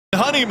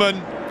Honeyman,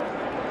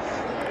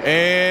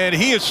 and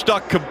he is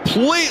stuck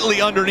completely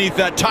underneath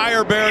that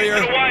tire barrier.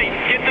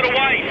 Get to the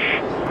white.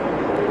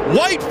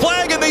 White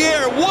flag in the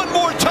air. One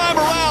more time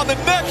around. The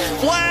next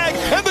flag,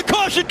 and the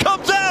caution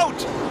comes out.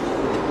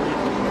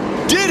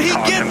 Did he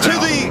get to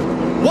the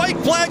white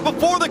flag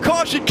before the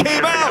caution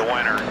came out? The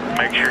winner.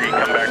 Make sure you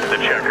come back to the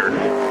checker.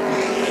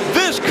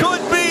 This could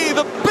be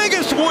the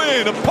biggest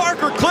win of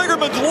Parker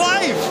Kligerman's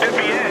life. Could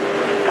be it.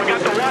 We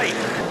got the white.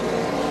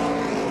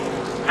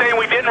 Saying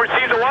we didn't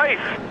receive the white.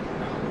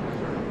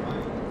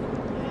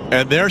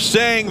 And they're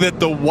saying that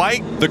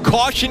the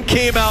caution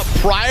came out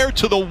prior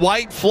to the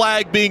white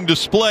flag being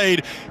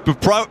displayed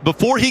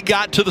before he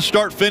got to the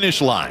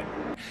start-finish line.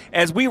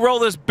 As we roll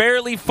this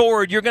barely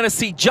forward, you're going to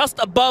see just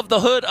above the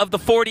hood of the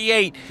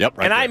 48. Yep,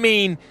 right and there. I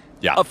mean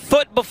a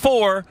foot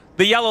before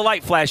the yellow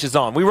light flashes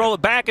on. We roll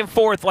it back and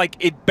forth like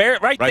it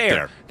right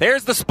there.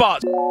 There's the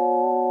spot.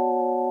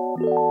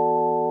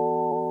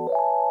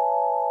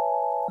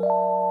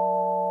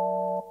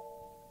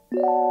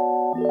 Yeah.